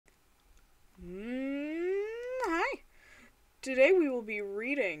Today we will be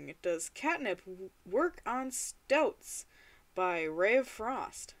reading Does Catnip Work on Stoats by Ray of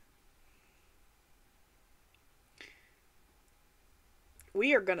Frost.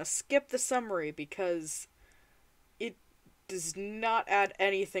 We are going to skip the summary because it does not add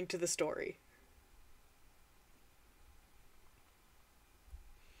anything to the story.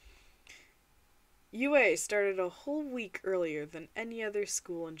 UA started a whole week earlier than any other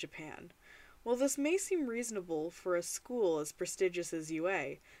school in Japan. While this may seem reasonable for a school as prestigious as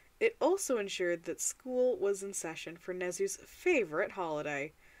UA, it also ensured that school was in session for Nedzu's favorite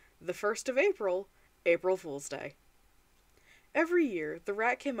holiday, the 1st of April, April Fool's Day. Every year, the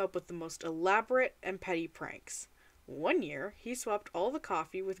rat came up with the most elaborate and petty pranks. One year, he swapped all the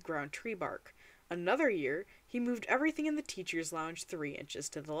coffee with ground tree bark. Another year, he moved everything in the teacher's lounge 3 inches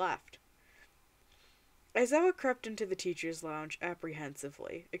to the left. Aizawa crept into the teacher's lounge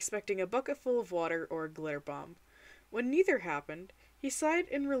apprehensively, expecting a bucket full of water or a glitter bomb. When neither happened, he sighed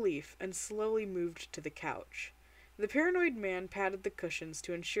in relief and slowly moved to the couch. The paranoid man patted the cushions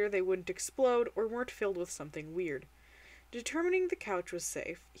to ensure they wouldn't explode or weren't filled with something weird. Determining the couch was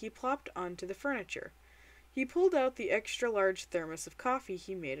safe, he plopped onto the furniture. He pulled out the extra-large thermos of coffee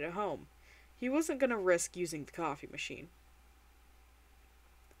he made at home. He wasn't going to risk using the coffee machine.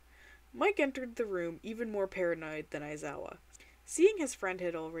 Mike entered the room even more paranoid than Aizawa. Seeing his friend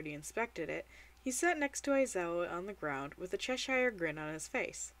had already inspected it, he sat next to Aizawa on the ground with a Cheshire grin on his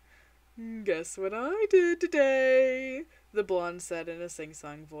face. "Guess what I did today?" the blonde said in a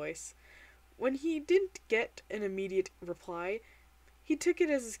sing-song voice. When he didn't get an immediate reply, he took it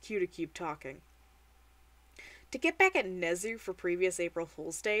as his cue to keep talking. "To get back at Nedzu for previous April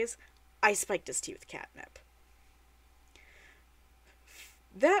Fool's Days, I spiked his tea with catnip."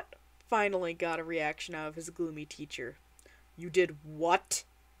 That finally got a reaction out of his gloomy teacher. "You did what?"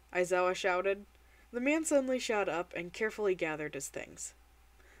 Aizawa shouted. The man suddenly shot up and carefully gathered his things.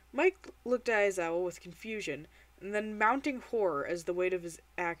 Mike looked at Aizawa with confusion, and then mounting horror as the weight of his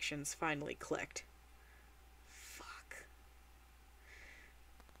actions finally clicked. Fuck.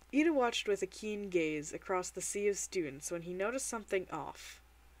 Ida watched with a keen gaze across the sea of students when he noticed something off.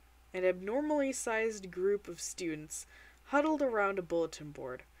 An abnormally sized group of students huddled around a bulletin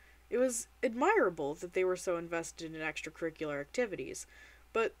board. It was admirable that they were so invested in extracurricular activities,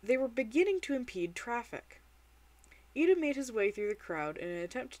 but they were beginning to impede traffic. Ida made his way through the crowd in an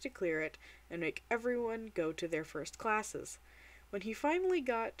attempt to clear it and make everyone go to their first classes. When he finally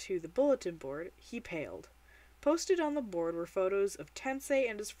got to the bulletin board, he paled. Posted on the board were photos of Tensei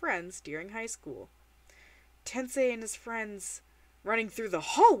and his friends during high school. Tensei and his friends running through the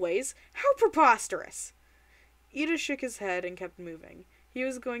hallways? How preposterous! Ida shook his head and kept moving. He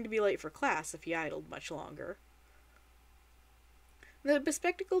was going to be late for class if he idled much longer. The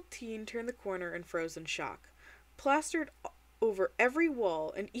bespectacled teen turned the corner and froze in shock. Plastered over every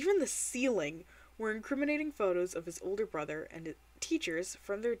wall and even the ceiling were incriminating photos of his older brother and teachers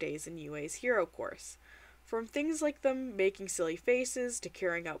from their days in UA's hero course. From things like them making silly faces, to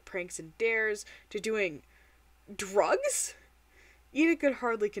carrying out pranks and dares, to doing drugs? Ida could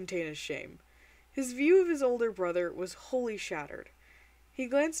hardly contain his shame. His view of his older brother was wholly shattered. He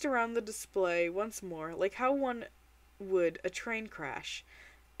glanced around the display once more, like how one would a train crash,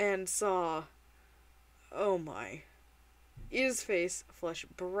 and saw... Oh my. Ida's face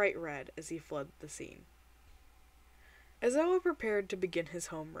flushed bright red as he fled the scene. Aizawa prepared to begin his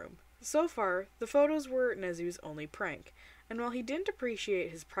homeroom. So far, the photos were Nedzu's only prank, and while he didn't appreciate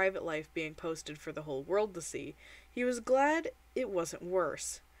his private life being posted for the whole world to see, he was glad it wasn't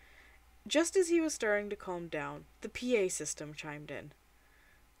worse. Just as he was starting to calm down, the PA system chimed in.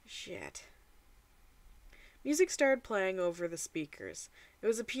 Shit. Music started playing over the speakers. It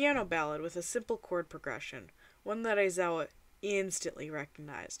was a piano ballad with a simple chord progression, one that Aizawa instantly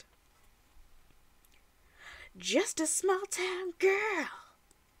recognized. "Just a small town girl,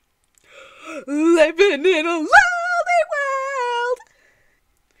 living in a lonely world."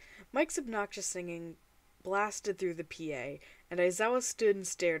 Mike's obnoxious singing blasted through the PA, and Aizawa stood and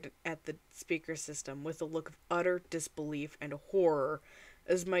stared at the speaker system with a look of utter disbelief and horror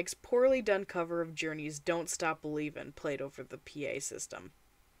as Mike's poorly done cover of Journey's Don't Stop Believin' played over the PA system.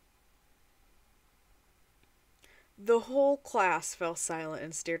 The whole class fell silent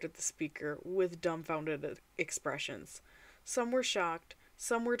and stared at the speaker with dumbfounded expressions. Some were shocked,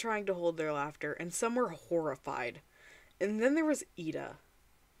 some were trying to hold their laughter, and some were horrified. And then there was Ida,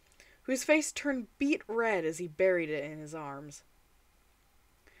 whose face turned beet red as he buried it in his arms.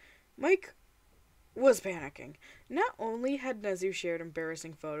 Mike was panicking. Not only had Nedzu shared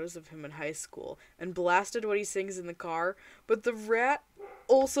embarrassing photos of him in high school and blasted what he sings in the car, but the rat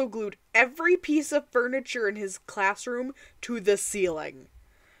also glued every piece of furniture in his classroom to the ceiling.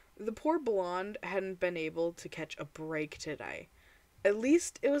 The poor blonde hadn't been able to catch a break today. At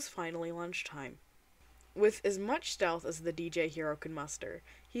least it was finally lunchtime. With as much stealth as the DJ hero could muster,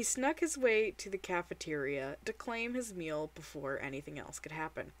 he snuck his way to the cafeteria to claim his meal before anything else could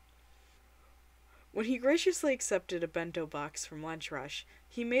happen. When he graciously accepted a bento box from Lunch Rush,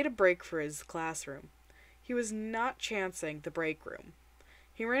 he made a break for his classroom. He was not chancing the break room.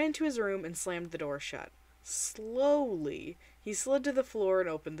 He ran into his room and slammed the door shut. Slowly, he slid to the floor and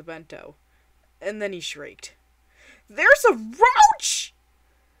opened the bento. And then he shrieked, "There's a roach!"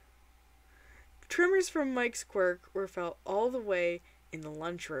 Tremors from Mike's quirk were felt all the way in the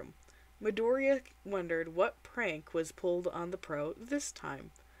lunchroom. Midoriya wondered what prank was pulled on the pro this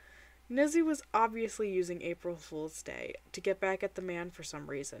time. Nedzu was obviously using April Fool's Day to get back at the man for some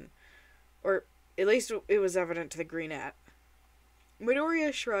reason. Or at least it was evident to the greenette.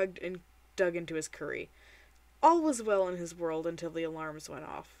 Midoriya shrugged and dug into his curry. All was well in his world until the alarms went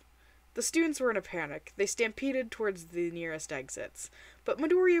off. The students were in a panic. They stampeded towards the nearest exits, but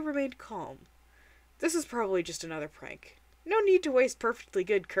Midoriya remained calm. This is probably just another prank. No need to waste perfectly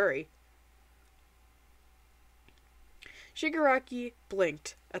good curry. Shigaraki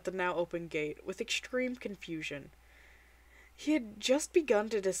blinked at the now open gate with extreme confusion. He had just begun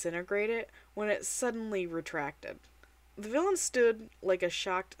to disintegrate it when it suddenly retracted. The villain stood like a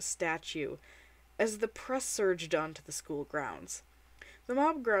shocked statue as the press surged onto the school grounds. The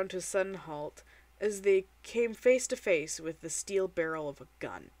mob ground to a sudden halt as they came face to face with the steel barrel of a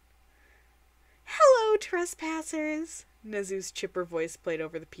gun. "Hello, trespassers!" Nezu's chipper voice played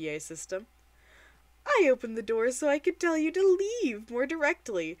over the PA system. "I opened the door so I could tell you to leave more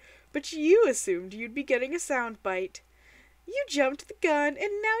directly, but you assumed you'd be getting a soundbite. You jumped the gun,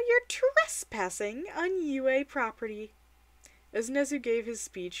 and now you're trespassing on UA property." As Nedzu gave his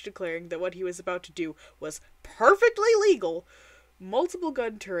speech declaring that what he was about to do was perfectly legal, multiple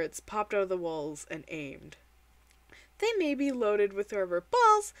gun turrets popped out of the walls and aimed. They may be loaded with rubber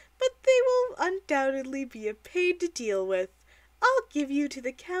balls, but they will undoubtedly be a pain to deal with. I'll give you to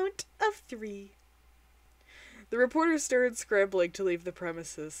the count of 3. The reporters started scrambling to leave the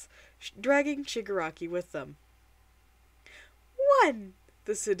premises, dragging Shigaraki with them. 1,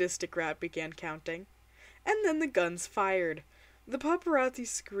 the sadistic rat began counting, and then the guns fired. The paparazzi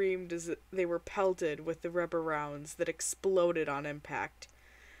screamed as they were pelted with the rubber rounds that exploded on impact.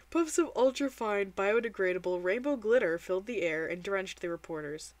 Puffs of ultra-fine, biodegradable rainbow glitter filled the air and drenched the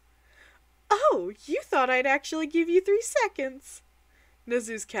reporters. "Oh, you thought I'd actually give you 3 seconds!"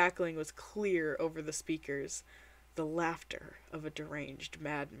 Nezu's cackling was clear over the speakers, the laughter of a deranged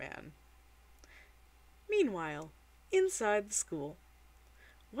madman. Meanwhile, inside the school.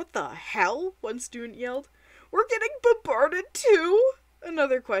 "What the hell?" one student yelled. "We're getting bombarded too?"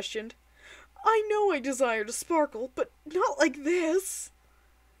 another questioned. "I know I desire to sparkle, but not like this."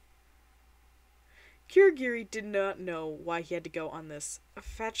 Kirigiri did not know why he had to go on this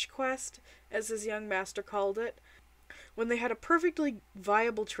fetch quest, as his young master called it, when they had a perfectly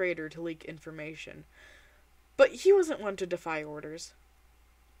viable traitor to leak information. But he wasn't one to defy orders.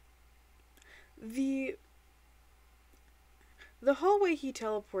 The hallway he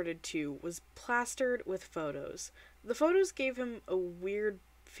teleported to was plastered with photos. The photos gave him a weird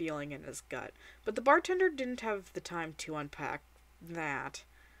feeling in his gut, but the bartender didn't have the time to unpack that.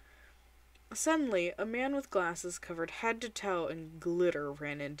 Suddenly, a man with glasses covered head to toe in glitter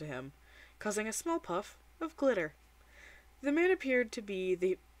ran into him, causing a small puff of glitter. The man appeared to be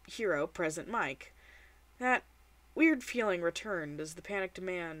the hero, Present Mike. That weird feeling returned as the panicked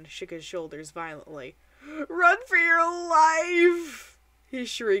man shook his shoulders violently. "Run for your life!" he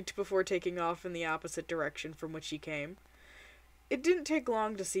shrieked before taking off in the opposite direction from which he came. It didn't take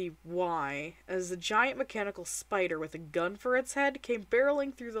long to see why, as a giant mechanical spider with a gun for its head came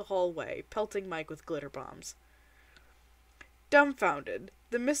barreling through the hallway, pelting Mike with glitter bombs. Dumbfounded,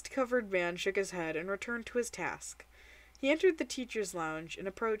 the mist-covered man shook his head and returned to his task. He entered the teacher's lounge and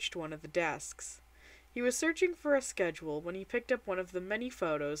approached one of the desks. He was searching for a schedule when he picked up one of the many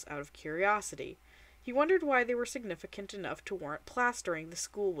photos out of curiosity. He wondered why they were significant enough to warrant plastering the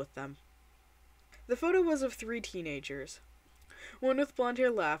school with them. The photo was of 3 teenagers. One with blonde hair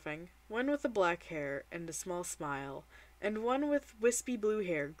laughing, one with the black hair and a small smile, and one with wispy blue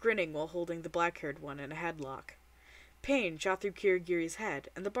hair grinning while holding the black-haired one in a headlock. Pain shot through Kirigiri's head,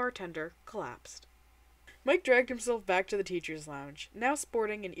 and the bartender collapsed. Mike dragged himself back to the teacher's lounge, now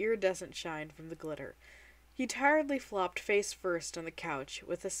sporting an iridescent shine from the glitter. He tiredly flopped face first on the couch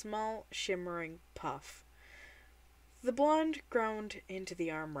with a small, shimmering puff. The blonde ground into the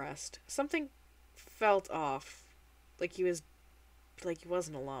armrest. Something felt off, like he was like he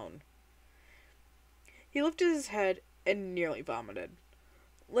wasn't alone. He lifted his head and nearly vomited.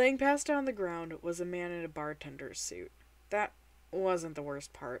 Laying passed out on the ground was a man in a bartender's suit. That wasn't the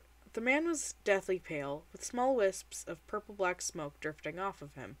worst part. The man was deathly pale, with small wisps of purple-black smoke drifting off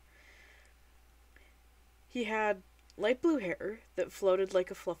of him. He had light blue hair that floated like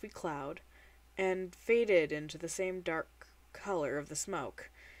a fluffy cloud, and faded into the same dark color of the smoke.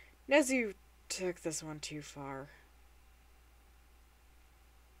 Nedzu took this one too far.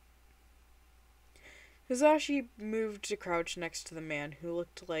 Hisashi moved to crouch next to the man who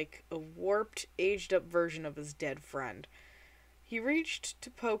looked like a warped, aged-up version of his dead friend. He reached to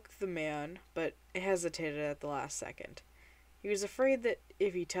poke the man, but hesitated at the last second. He was afraid that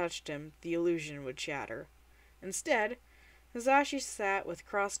if he touched him, the illusion would shatter. Instead, Hisashi sat with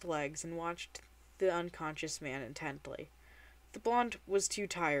crossed legs and watched the unconscious man intently. The blonde was too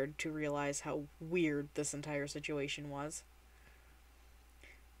tired to realize how weird this entire situation was.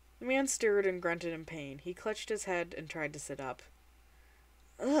 The man stirred and grunted in pain. He clutched his head and tried to sit up.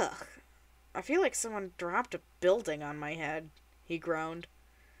 Ugh, I feel like someone dropped a building on my head, he groaned.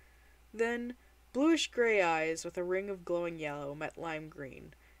 Then, bluish-gray eyes with a ring of glowing yellow met lime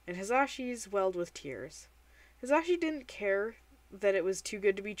green, and Hisashi's welled with tears. Hisashi didn't care that it was too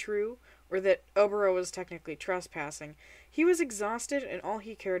good to be true, or that Oboro was technically trespassing. He was exhausted, and all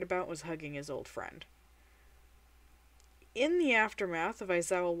he cared about was hugging his old friend. In the aftermath of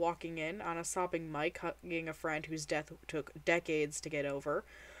Aizawa walking in on a sobbing Mike hugging a friend whose death took decades to get over,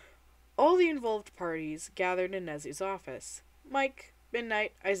 all the involved parties gathered in Nedzu's office. Mike,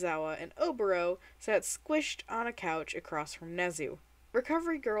 Midnight, Aizawa, and Oboro sat squished on a couch across from Nedzu.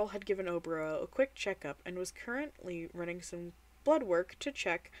 Recovery Girl had given Oboro a quick checkup and was currently running some blood work to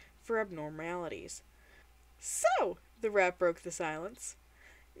check for abnormalities. So, the rap broke the silence.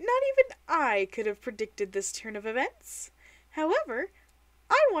 Not even I could have predicted this turn of events. However,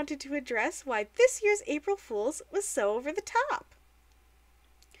 I wanted to address why this year's April Fool's was so over the top.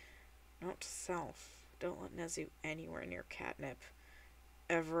 Note to self, don't let Nedzu anywhere near Catnip.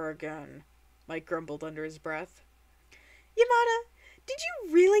 Ever again, Mike grumbled under his breath. Yamada, did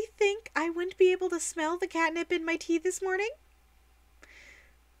you really think I wouldn't be able to smell the catnip in my tea this morning?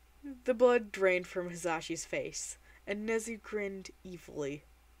 The blood drained from Hisashi's face, and Nedzu grinned evilly.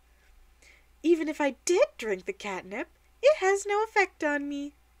 Even if I did drink the catnip, it has no effect on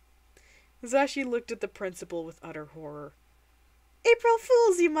me. Hisashi looked at the principal with utter horror. April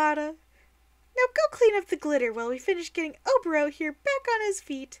Fool's, Yamada! Now go clean up the glitter while we finish getting Oboro here back on his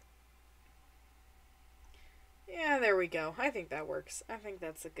feet. Yeah, there we go. I think that works. I think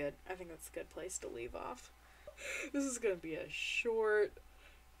that's a good place to leave off. This is gonna be a short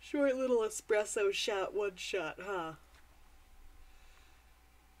little espresso shot, one shot, huh?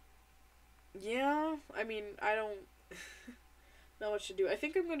 Yeah, I mean, I don't know what to do. I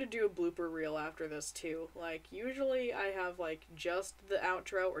think I'm gonna do a blooper reel after this, too. Like, usually I have, like, just the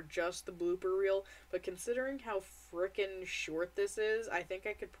outro or just the blooper reel, but considering how frickin' short this is, I think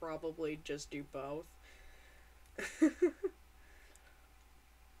I could probably just do both.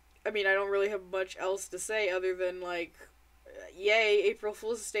 I mean, I don't really have much else to say other than, like, yay, April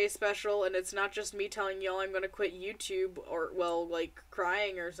Fool's Day special, and it's not just me telling y'all I'm gonna quit YouTube, or, well, like,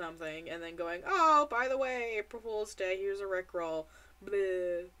 crying or something, and then going, oh, by the way, April Fool's Day, here's a Rickroll,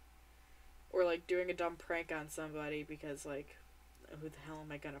 bleh. Or, like, doing a dumb prank on somebody, because, like, who the hell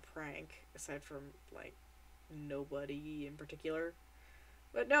am I gonna prank, aside from, like, nobody in particular?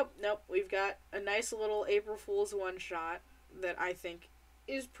 But nope, we've got a nice little April Fool's one-shot that I think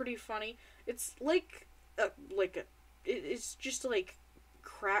is pretty funny. It's like it's just like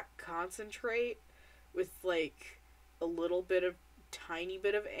crack concentrate with like a little bit of tiny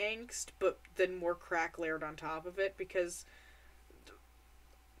bit of angst, but then more crack layered on top of it because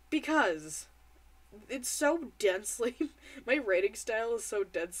it's so densely my writing style is so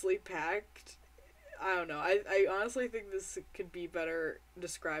densely packed. I don't know. I honestly think this could be better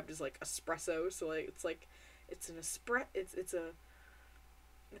described as like espresso. So like it's an espresso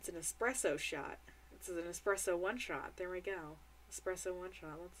shot. It's an espresso one shot. There we go. Espresso one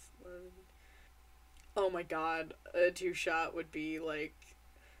shot. Oh my god, a two shot would be like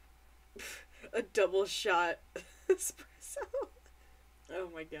a double shot espresso. Oh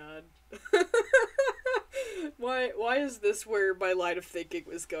my god. Why is this where my line of thinking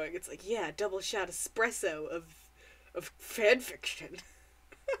was going? It's like, yeah, double shot espresso of fanfiction.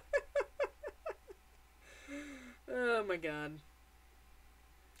 Oh my god.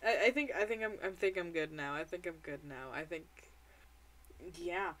 I think I'm good now. I think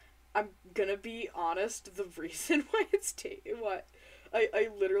yeah. I'm gonna be honest, the reason why it's I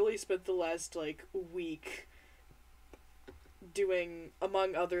literally spent the last like week doing,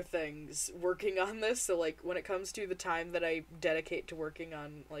 among other things, working on this. So, like, when it comes to the time that I dedicate to working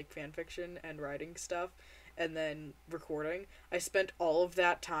on, like, fanfiction and writing stuff, and then recording, I spent all of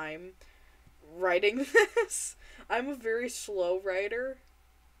that time writing this. I'm a very slow writer,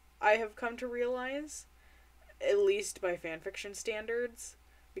 I have come to realize, at least by fanfiction standards,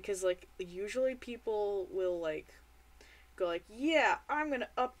 because, like, usually people will, like, go like, yeah, I'm gonna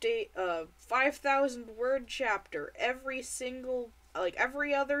update a 5,000 word chapter every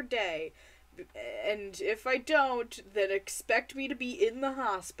other day, and if I don't, then expect me to be in the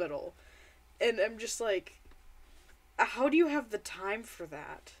hospital. And I'm just like, how do you have the time for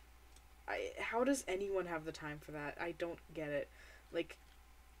that? How does anyone have the time for that? I don't get it. Like,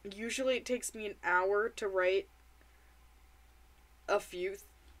 usually it takes me an hour to write a few,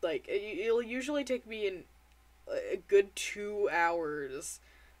 it'll usually take me a good 2 hours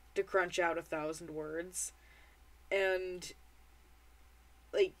to crunch out 1,000 words. And,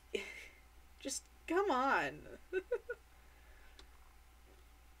 like, just come on.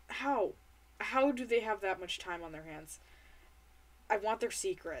 How? How do they have that much time on their hands? I want their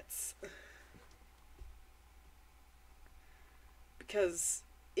secrets. Because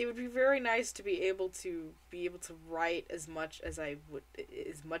it would be very nice to be able to write as much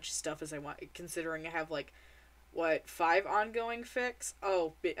stuff as I want, considering I have, like, 5 ongoing fics?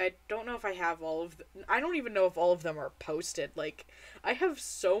 Oh, I don't know if I have all of them. I don't even know if all of them are posted. Like, I have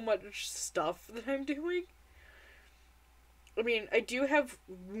so much stuff that I'm doing. I mean, I do have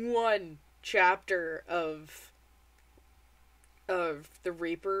one chapter of the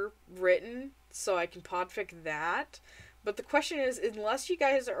Reaper written, so I can podfic that. But the question is, unless you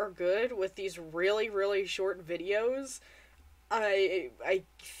guys are good with these really, really short videos, I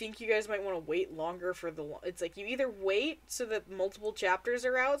think you guys might want to wait longer for it's like, you either wait so that multiple chapters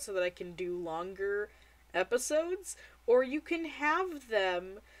are out so that I can do longer episodes, or you can have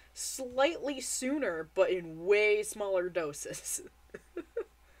them slightly sooner but in way smaller doses.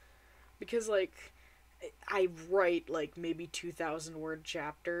 Because, like, I write, like, maybe 2,000 word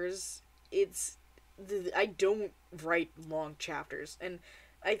chapters. I don't write long chapters, and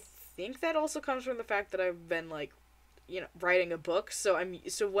I think that also comes from the fact that I've been, like, writing a book, so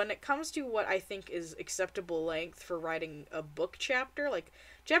when it comes to what I think is acceptable length for writing a book chapter, like,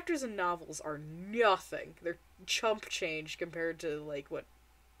 chapters in novels are nothing. They're chump change compared to, like, what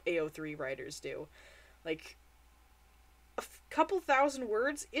AO3 writers do. Like, a couple thousand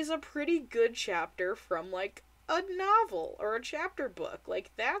words is a pretty good chapter from, like, a novel or a chapter book.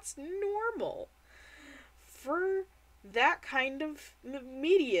 Like, that's normal for that kind of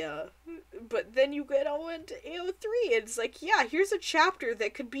media. But then you get all into AO3, and it's like, yeah, here's a chapter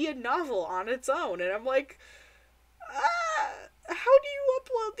that could be a novel on its own, and I'm like, how do you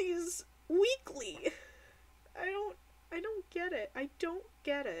upload these weekly? I don't get it. I don't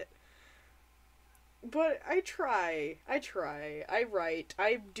get it. But I try. I write.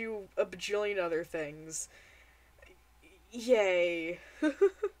 I do a bajillion other things. Yay.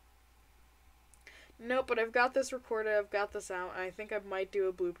 Nope, but I've got this recorded, I've got this out, and I think I might do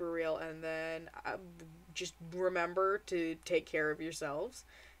a blooper reel, and then just remember to take care of yourselves.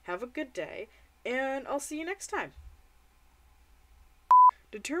 Have a good day, and I'll see you next time.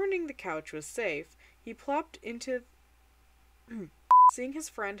 Determining the couch was safe, he plopped into... Seeing his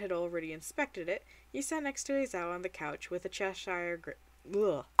friend had already inspected it, he sat next to Aizawa on the couch with a Cheshire grin.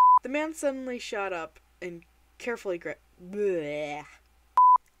 Ugh. The man suddenly shot up and carefully Bleh.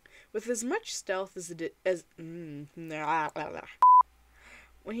 With as much stealth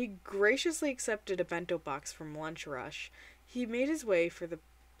when he graciously accepted a bento box from Lunch Rush, he made his way for the...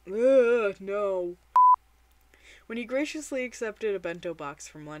 no. When he graciously accepted a bento box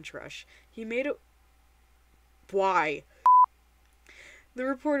from Lunch Rush, he made a... Why? The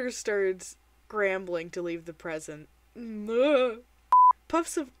reporter started scrambling to leave the present.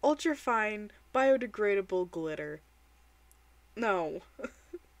 Puffs of ultra-fine, biodegradable glitter. No.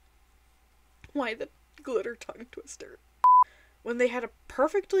 Why the glitter tongue twister? When they had a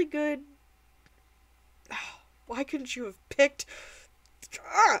perfectly good... Why couldn't you have picked...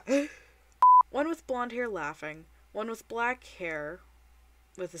 One with blonde hair laughing, one with black hair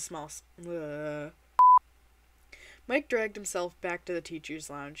with a small... Mike dragged himself back to the teacher's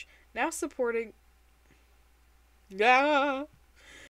lounge, now supporting...